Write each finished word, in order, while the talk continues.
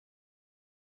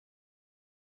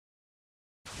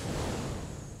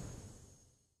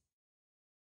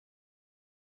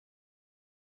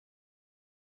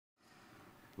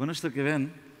Bueno, esto que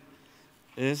ven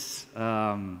es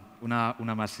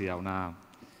una masía,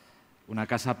 una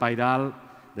casa pairal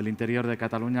del interior de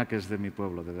Cataluña, que es de mi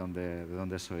pueblo, de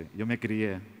donde soy. Yo me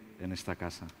crié en esta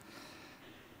casa.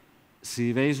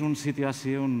 Si veis un sitio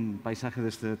así, un paisaje de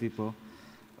este tipo,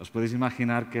 os podéis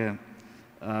imaginar que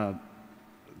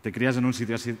te crías en un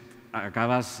sitio así,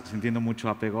 acabas sintiendo mucho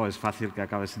apego, es fácil que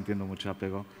acabes sintiendo mucho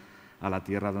apego a la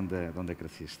tierra donde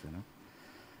creciste, ¿no?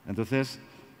 Entonces,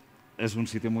 es un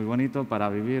sitio muy bonito para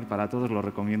vivir, para todos, lo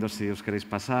recomiendo si os queréis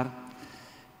pasar.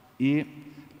 Y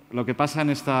lo que pasa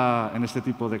en este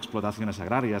tipo de explotaciones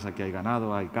agrarias, aquí hay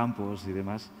ganado, hay campos y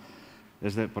demás,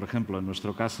 por ejemplo, en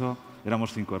nuestro caso,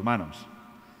 éramos 5 hermanos.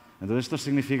 Entonces, esto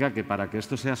significa que para que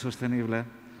esto sea sostenible,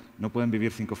 no pueden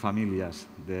vivir 5 familias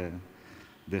de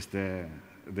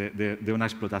una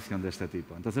explotación de este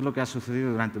tipo. Entonces, lo que ha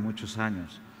sucedido durante muchos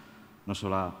años, no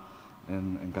solo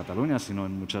en Cataluña, sino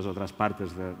en muchas otras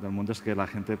partes del mundo, es que la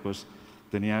gente pues,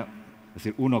 es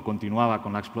decir, uno continuaba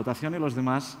con la explotación y los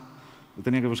demás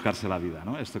tenían que buscarse la vida,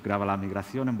 ¿no? Esto creaba la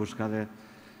migración en busca de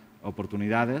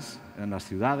oportunidades en las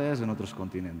ciudades, en otros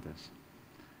continentes.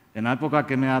 En la época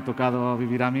que me ha tocado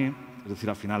vivir a mí, es decir,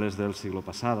 a finales del siglo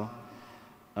pasado,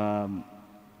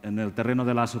 en el terreno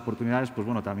de las oportunidades, pues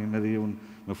bueno, también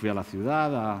me fui a la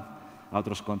ciudad, a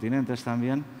otros continentes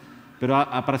también, pero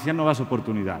aparecían nuevas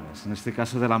oportunidades, en este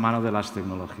caso de la mano de las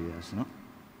tecnologías, ¿no?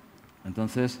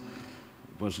 Entonces,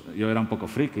 pues yo era un poco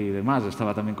friki y demás,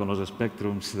 estaba también con los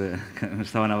spectrums que me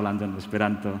estaban hablando en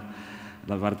esperanto,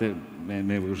 la parte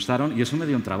me gustaron y eso me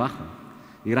dio un trabajo.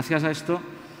 Y gracias a esto,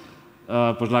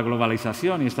 pues la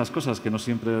globalización y estas cosas, que no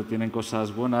siempre tienen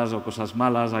cosas buenas o cosas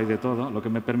malas, hay de todo, lo que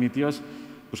me permitió es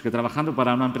pues, que trabajando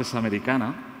para una empresa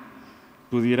americana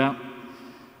pudiera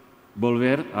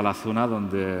volver a la zona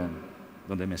donde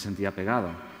me sentía pegado.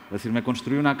 Es decir, me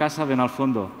construí una casa, ven al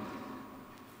fondo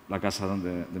la casa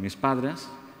de mis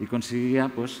padres, y conseguía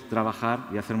pues, trabajar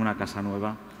y hacerme una casa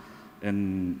nueva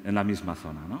en la misma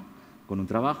zona, ¿no? Con un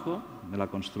trabajo, me la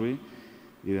construí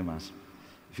y demás.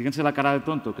 Fíjense la cara de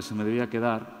tonto que se me debía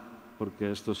quedar,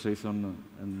 porque esto se hizo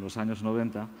en los años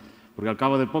 90, porque al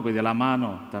cabo de poco y de la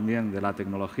mano también de la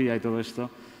tecnología y todo esto,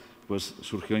 pues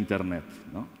surgió Internet,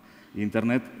 ¿no? Y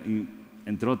Internet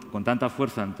entró con tanta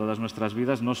fuerza en todas nuestras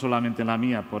vidas, no solamente en la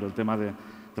mía por el tema de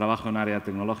trabajo en área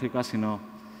tecnológica, sino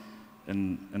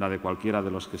en la de cualquiera de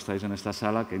los que estáis en esta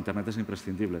sala, que Internet es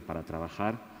imprescindible para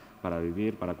trabajar, para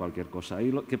vivir, para cualquier cosa.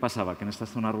 ¿Y qué pasaba? Que en estas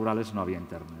zonas rurales no había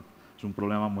Internet. Es un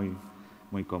problema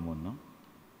muy común, ¿no?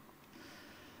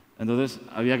 Entonces,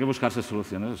 había que buscarse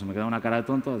soluciones. Se me quedaba una cara de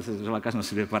tonto, entonces la casa no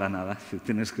sirve para nada,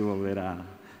 tienes que volver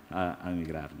a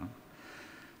emigrar, ¿no?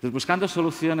 Entonces, buscando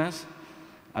soluciones,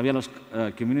 había los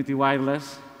Community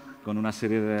Wireless con una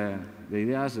serie de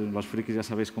ideas. Los frikis ya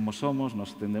sabéis cómo somos,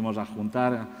 nos tendemos a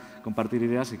juntar, a compartir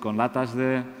ideas y con latas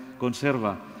de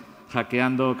conserva,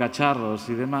 hackeando cacharros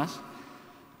y demás,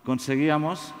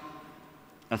 conseguíamos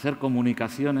hacer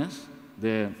comunicaciones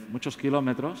de muchos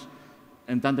kilómetros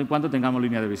en tanto en cuanto tengamos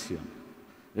línea de visión.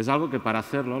 Es algo que para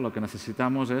hacerlo lo que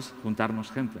necesitamos es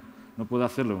juntarnos gente. No puedo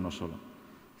hacerlo uno solo.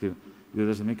 Es decir, yo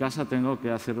desde mi casa tengo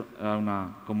que hacer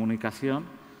una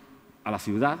comunicación a la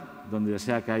ciudad, donde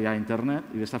sea que haya Internet,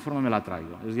 y de esta forma me la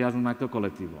traigo. Es ya un acto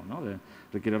colectivo, ¿no?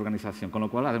 Requiere organización, con lo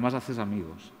cual además haces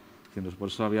amigos. Por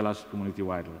eso había las Community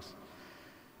Wireless.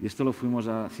 Y esto lo fuimos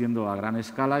haciendo a gran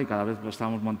escala y cada vez que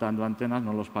estábamos montando antenas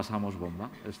nos los pasamos bomba.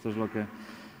 Esto es lo que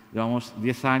llevamos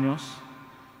 10 años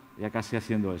ya casi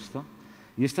haciendo esto.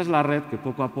 Y esta es la red que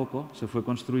poco a poco se fue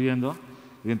construyendo.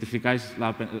 Identificáis,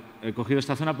 he cogido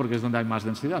esta zona porque es donde hay más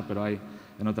densidad, pero hay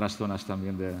en otras zonas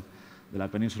también de la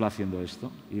península haciendo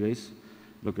esto. Y veis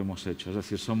lo que hemos hecho. Es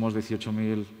decir, somos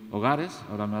 18.000 hogares,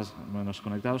 ahora más o menos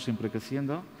conectados, siempre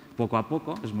creciendo, poco a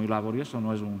poco, es muy laborioso,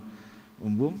 no es un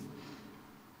boom.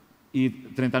 Y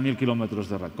 30.000 kilómetros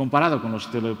de red. Comparado con los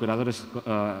teleoperadores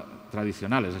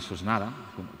tradicionales, eso es nada,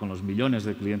 con los millones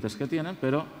de clientes que tienen,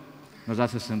 pero nos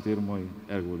hace sentir muy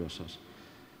orgullosos.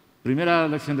 Primera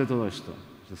lección de todo esto,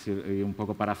 es decir, y un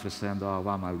poco parafraseando a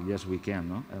Obama, el yes we can,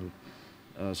 ¿no?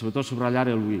 Sobre todo subrayar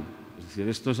el we. Es decir,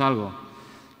 esto es algo,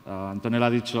 Antonella ha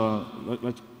dicho,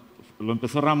 lo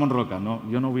empezó Ramon Roca, ¿no?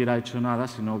 Yo no hubiera hecho nada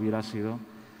si no hubiera sido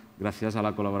gracias a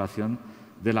la colaboración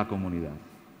de la comunidad.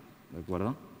 ¿De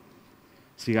acuerdo?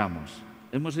 Sigamos.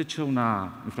 Hemos hecho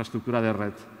una infraestructura de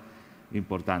red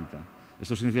importante.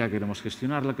 Esto significa que queremos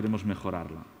gestionarla, queremos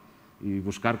mejorarla y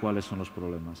buscar cuáles son los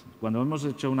problemas. Cuando hemos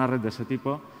hecho una red de ese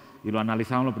tipo y lo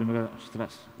analizamos, lo primero,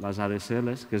 ostras, las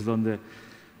ADSLs, que es donde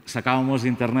sacábamos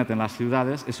Internet en las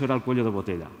ciudades, eso era el cuello de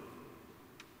botella.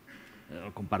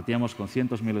 Lo compartíamos con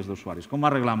cientos, miles de usuarios. ¿Cómo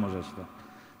arreglamos esto?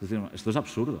 Es decir, esto es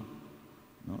absurdo.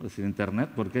 ¿no? Es decir, Internet,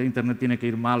 ¿por qué Internet tiene que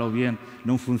ir mal o bien,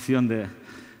 no en función de...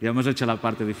 Ya hemos hecho la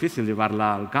parte difícil,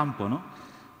 llevarla al campo, ¿no?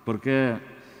 ¿Por qué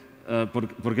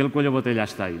el cuello botella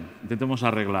está ahí? Intentemos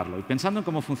arreglarlo. Y pensando en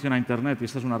cómo funciona Internet, y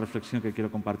esta es una reflexión que quiero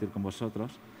compartir con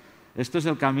vosotros, esto es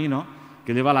el camino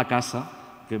que lleva a la casa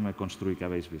que me construí, que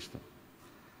habéis visto.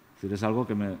 Es decir, es algo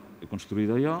que me he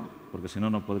construido yo, porque si no,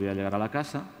 no podría llegar a la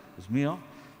casa, es mío.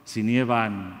 Si nieva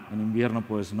en invierno,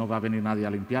 pues no va a venir nadie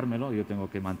a limpiármelo, yo tengo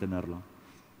que mantenerlo.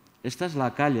 Esta es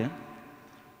la calle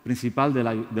principal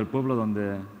del pueblo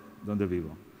donde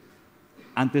vivo.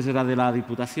 Antes era de la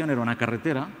Diputación, era una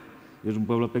carretera, y es un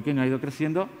pueblo pequeño, ha ido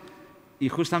creciendo, y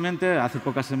justamente hace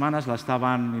pocas semanas la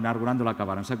estaban inaugurando, la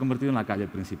acabaron. Se ha convertido en la calle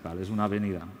principal, es una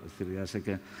avenida. Es decir, ya sé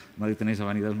que no tenéis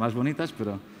avenidas más bonitas,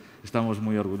 pero estamos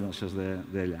muy orgullosos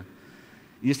de ella.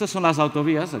 Y estas son las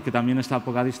autovías, que también está a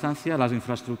poca distancia, las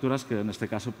infraestructuras, que en este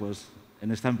caso, pues, en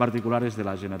esta en particular es de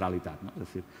la Generalitat, ¿no? Es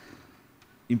decir,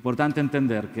 importante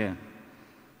entender que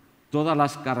todas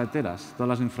las carreteras, todas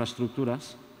las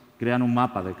infraestructuras crean un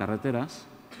mapa de carreteras,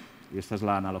 y esta es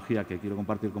la analogía que quiero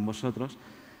compartir con vosotros,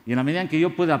 y en la medida en que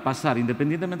yo pueda pasar,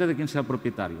 independientemente de quién sea el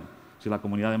propietario, si la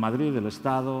Comunidad de Madrid, el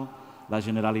Estado, la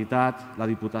Generalitat, la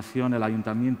Diputación, el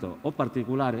Ayuntamiento o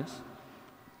particulares,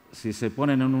 si se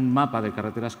ponen en un mapa de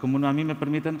carreteras comunes, a mí me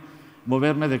permiten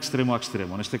moverme de extremo a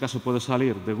extremo. En este caso puedo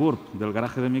salir de GURB, del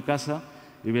garaje de mi casa,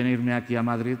 y venirme aquí a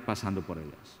Madrid pasando por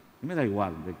ellas. Y me da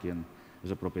igual de quién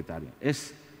es el propietario.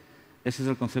 Ese es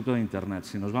el concepto de Internet.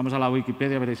 Si nos vamos a la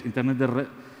Wikipedia, veréis, Internet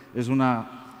es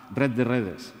una red de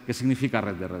redes. ¿Qué significa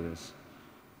red de redes?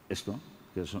 Esto,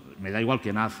 que me da igual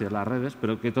quién hace las redes,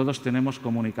 pero que todos tenemos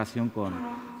comunicación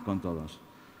con todos.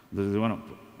 Entonces, bueno,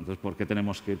 ¿por qué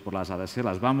tenemos que ir por las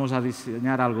ADSL? Vamos a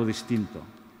diseñar algo distinto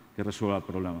que resuelva el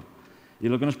problema. Y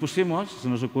lo que nos pusimos, se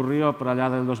nos ocurrió por allá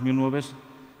del 2009, es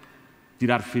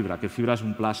tirar fibra, que fibra es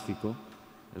un plástico,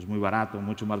 es muy barato,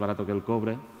 mucho más barato que el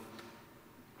cobre,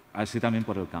 así también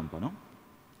por el campo, ¿no?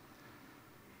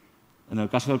 En el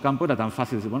caso del campo era tan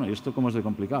fácil decir, bueno, ¿y esto cómo es de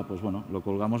complicado? Pues bueno, lo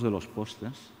colgamos de los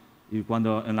postes. Y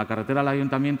cuando en la carretera al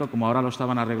ayuntamiento, como ahora lo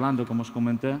estaban arreglando, como os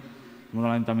comenté, el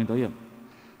ayuntamiento, oye,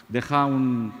 deja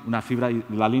una fibra y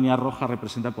la línea roja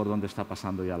representa por dónde está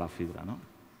pasando ya la fibra, ¿no?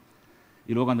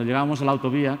 Y luego cuando llegábamos a la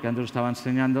autovía, que antes os estaba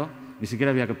enseñando, ni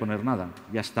siquiera había que poner nada,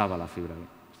 ya estaba la fibra ahí.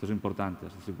 Esto es importante.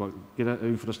 Es decir, cualquier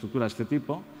infraestructura de este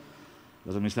tipo,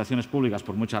 las administraciones públicas,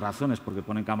 por muchas razones, porque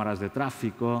ponen cámaras de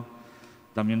tráfico,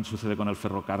 también sucede con el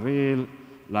ferrocarril,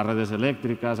 las redes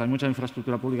eléctricas, hay mucha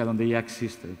infraestructura pública donde ya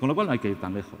existe, con lo cual no hay que ir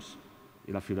tan lejos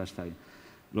y la fibra está ahí.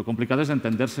 Lo complicado es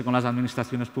entenderse con las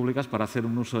administraciones públicas para hacer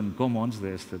un uso en commons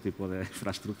de este tipo de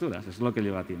infraestructuras. Es lo que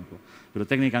lleva tiempo, pero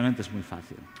técnicamente es muy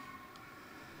fácil.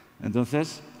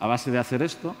 Entonces, a base de hacer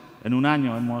esto, en un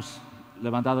año hemos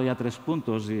levantado ya 3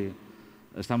 puntos y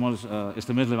estamos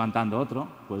este mes levantando otro,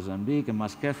 pues en Vic, en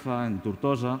Masquefa, en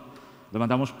Tortosa.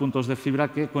 Levantamos puntos de fibra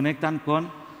que conectan con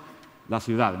la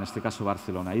ciudad, en este caso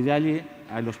Barcelona. Y de allí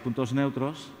hay los puntos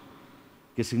neutros,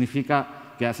 que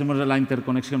significa que hacemos la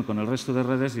interconexión con el resto de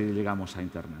redes y llegamos a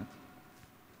Internet.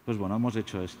 Pues bueno, hemos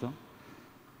hecho esto.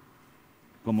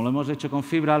 Como lo hemos hecho con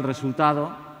fibra, el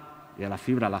resultado, y a la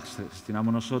fibra la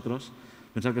gestionamos nosotros,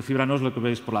 pensar que fibra no es lo que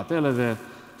veis por la tele de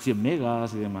 100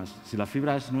 megas y demás. Si la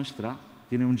fibra es nuestra,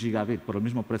 tiene 1 gigabit por el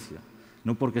mismo precio.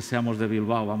 No porque seamos de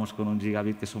Bilbao, vamos con 1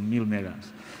 gigabit que son 1000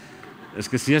 megas. Es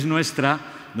que si es nuestra,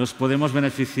 nos podemos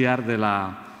beneficiar de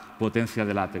la potencia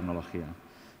de la tecnología.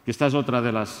 Que esta es otra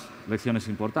de las lecciones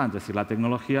importantes. Es decir, la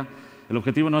tecnología, el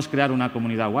objetivo no es crear una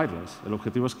comunidad wireless, el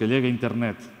objetivo es que llegue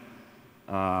Internet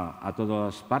a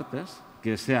todas partes,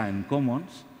 que sea en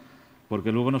commons,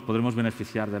 porque luego nos podremos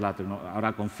beneficiar de la tecnología.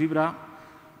 Ahora con fibra,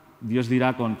 Dios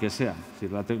dirá con que sea. Es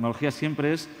decir, la tecnología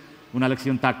siempre es una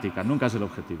elección táctica, nunca es el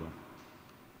objetivo.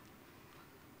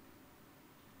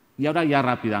 Y ahora ya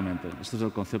rápidamente, este es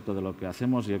el concepto de lo que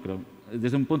hacemos, yo creo,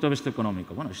 desde un punto de vista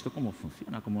económico. Bueno, ¿esto cómo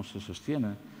funciona? ¿Cómo se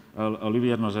sostiene?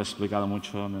 Olivier nos ha explicado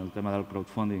mucho en el tema del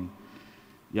crowdfunding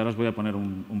y ahora os voy a poner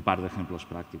un par de ejemplos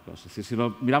prácticos. Es decir, si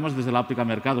lo miramos desde la óptica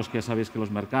mercados, que ya sabéis que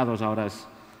los mercados ahora es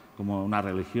como una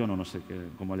religión o no sé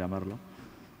cómo llamarlo.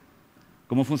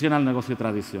 ¿Cómo funciona el negocio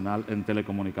tradicional en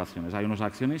telecomunicaciones? Hay unos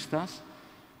accionistas,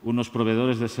 unos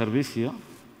proveedores de servicio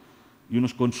y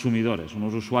unos consumidores,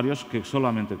 unos usuarios que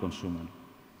solamente consumen.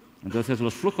 Entonces,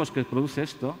 los flujos que produce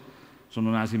esto son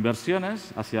unas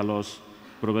inversiones hacia los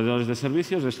proveedores de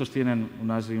servicios. Estos tienen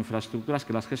unas infraestructuras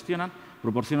que las gestionan,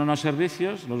 proporcionan unos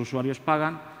servicios, los usuarios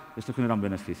pagan, esto genera un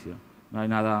beneficio. No hay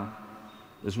nada,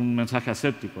 es un mensaje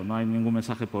aséptico, no hay ningún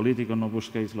mensaje político, no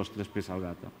busquéis los 3 pies al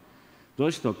gato. Todo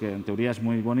esto, que en teoría es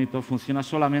muy bonito, funciona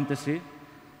solamente si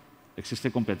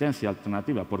existe competencia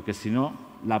alternativa, porque si no,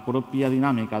 la propia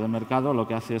dinámica del mercado lo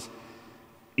que hace es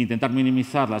intentar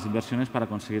minimizar las inversiones para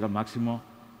conseguir el máximo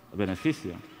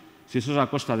beneficio. Si eso es a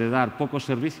costa de dar pocos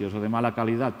servicios o de mala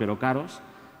calidad, pero caros,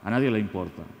 a nadie le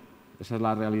importa. Esa es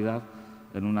la realidad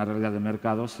en una realidad de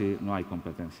mercado si no hay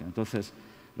competencia. Entonces,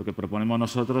 lo que proponemos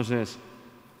nosotros es,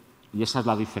 y esa es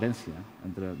la diferencia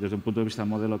desde un punto de vista del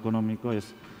modelo económico,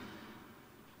 es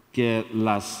que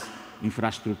las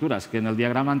infraestructuras que en el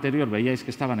diagrama anterior veíais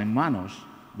que estaban en manos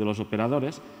de los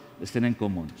operadores estén en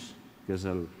commons, que es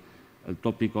el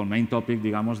tópico, el main topic,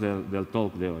 digamos, del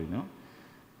talk de hoy, ¿no?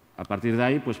 A partir de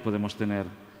ahí, pues podemos tener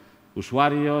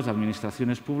usuarios,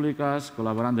 administraciones públicas,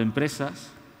 colaborando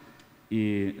empresas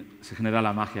y se genera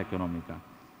la magia económica.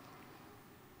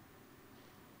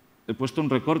 He puesto un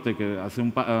recorte que hace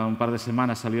un par de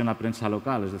semanas salió en la prensa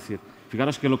local, es decir,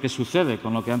 fijaros que lo que sucede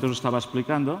con lo que antes os estaba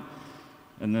explicando,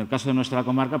 en el caso de nuestra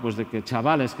comarca, pues de que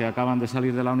chavales que acaban de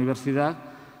salir de la universidad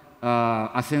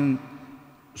hacen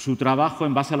su trabajo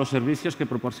en base a los servicios que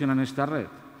proporcionan esta red.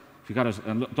 Fijaros,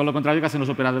 todo lo contrario que hacen los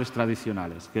operadores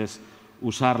tradicionales, que es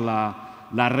usar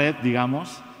la red,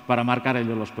 digamos, para marcar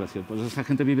ellos los precios. Pues esa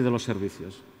gente vive de los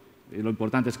servicios. Y lo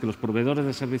importante es que los proveedores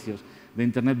de servicios de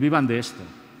Internet vivan de esto,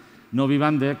 no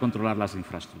vivan de controlar las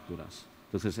infraestructuras.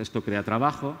 Entonces, esto crea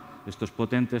trabajo, esto es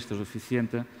potente, esto es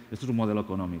eficiente, esto es un modelo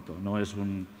económico, no es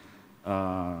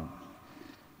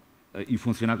y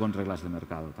funciona con reglas de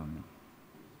mercado también.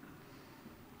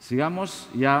 Sigamos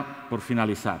ya por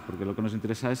finalizar, porque lo que nos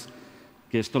interesa es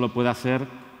que esto lo pueda hacer,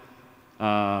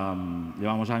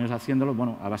 llevamos años haciéndolo,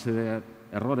 bueno, a base de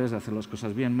errores, de hacer las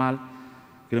cosas bien, mal.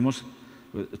 Creemos,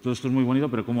 todo esto es muy bonito,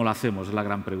 pero ¿cómo lo hacemos? Es la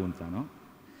gran pregunta, ¿no?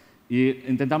 Y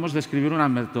intentamos describir una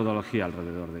metodología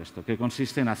alrededor de esto, que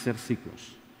consiste en hacer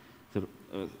ciclos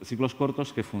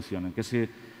cortos que funcionen, que si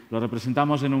lo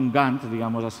representamos en un Gantt,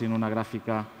 digamos así, en una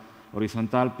gráfica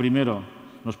horizontal, primero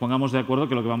nos pongamos de acuerdo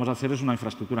que lo que vamos a hacer es una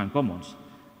infraestructura en commons.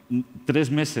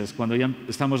 3 meses, cuando ya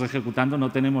estamos ejecutando,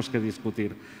 no tenemos que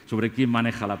discutir sobre quién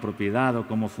maneja la propiedad o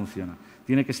cómo funciona.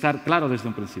 Tiene que estar claro desde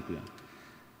un principio.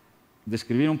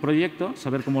 Describir un proyecto,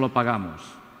 saber cómo lo pagamos.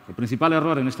 El principal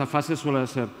error en esta fase suele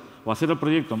ser o hacer el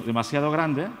proyecto demasiado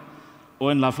grande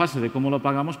o en la fase de cómo lo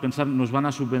pagamos pensar nos van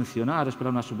a subvencionar,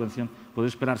 esperar una subvención. Puede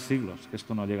esperar siglos, que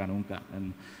esto no llega nunca,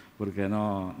 porque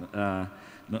no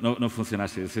funciona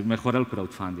así. Es decir, mejor el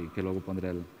crowdfunding, que luego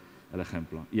pondré el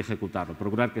ejemplo, y ejecutarlo.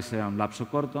 Procurar que sea un lapso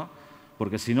corto,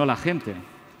 porque si no la gente,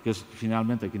 que es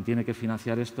finalmente quien tiene que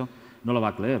financiar esto, no lo va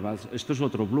a creer. Esto es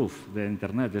otro bluff de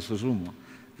Internet, eso es humo.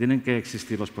 Tienen que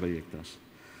existir los proyectos.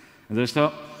 Entonces,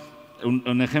 esto,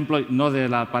 un ejemplo no de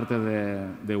la parte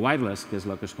de wireless, que es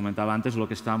lo que os comentaba antes, lo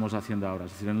que estábamos haciendo ahora.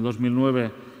 Es decir, en el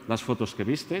 2009, las fotos que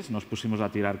visteis, nos pusimos a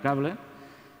tirar cable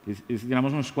y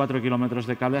tiramos unos 4 kilómetros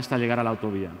de cable hasta llegar a la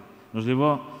autovía. Nos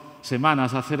llevó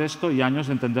semanas hacer esto y años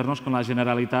de entendernos con la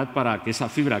Generalitat para que esa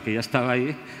fibra que ya estaba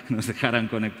ahí nos dejaran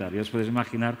conectar. Y os podéis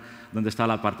imaginar dónde está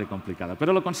la parte complicada.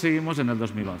 Pero lo conseguimos en el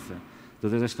 2011.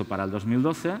 Entonces, esto para el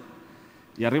 2012.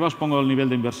 Y arriba os pongo el nivel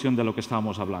de inversión de lo que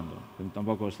estábamos hablando.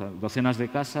 Tampoco docenas de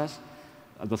casas,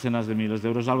 docenas de miles de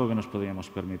euros, algo que nos podíamos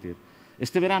permitir.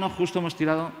 Este verano justo hemos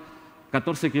tirado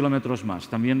 14 kilómetros más,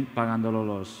 también pagándolo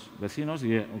los vecinos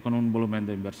y con un volumen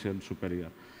de inversión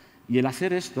superior. Y el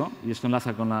hacer esto, y esto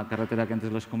enlaza con la carretera que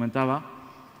antes les comentaba,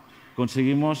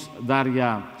 conseguimos dar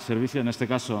ya servicio, en este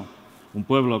caso, un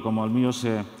pueblo como el mío,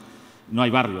 no hay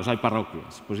barrios, hay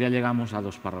parroquias. Pues ya llegamos a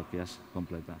 2 parroquias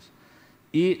completas.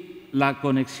 Y la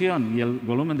conexión y el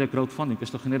volumen de crowdfunding que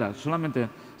esto genera, solamente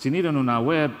sin ir en una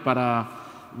web para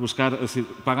buscar, es decir,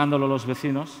 pagándolo los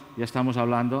vecinos, ya estamos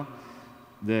hablando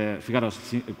de, fijaros,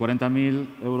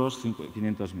 40.000 euros,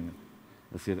 500.000.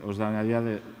 Es decir, os da una idea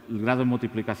del grado de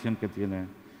multiplicación que tiene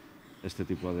este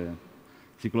tipo de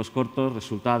ciclos cortos,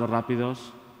 resultados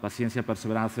rápidos, paciencia,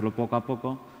 perseverancia, hacerlo poco a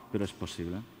poco, pero es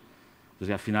posible. Entonces,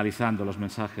 ya finalizando los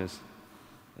mensajes,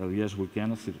 el Yes We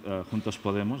Can, es decir, juntos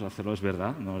podemos, hacerlo es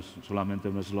verdad, no es solamente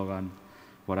un eslogan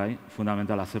por ahí,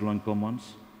 fundamental hacerlo en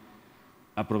commons.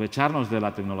 Aprovecharnos de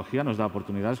la tecnología nos da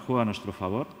oportunidades, juega a nuestro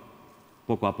favor,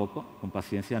 poco a poco, con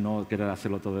paciencia, no querer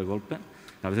hacerlo todo de golpe.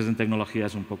 A veces en tecnología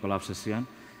es un poco la obsesión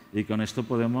y con esto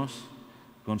podemos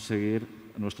conseguir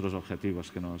nuestros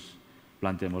objetivos que nos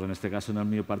planteemos. En este caso, en el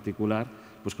mío particular,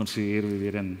 pues conseguir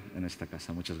vivir en esta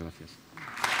casa. Muchas gracias.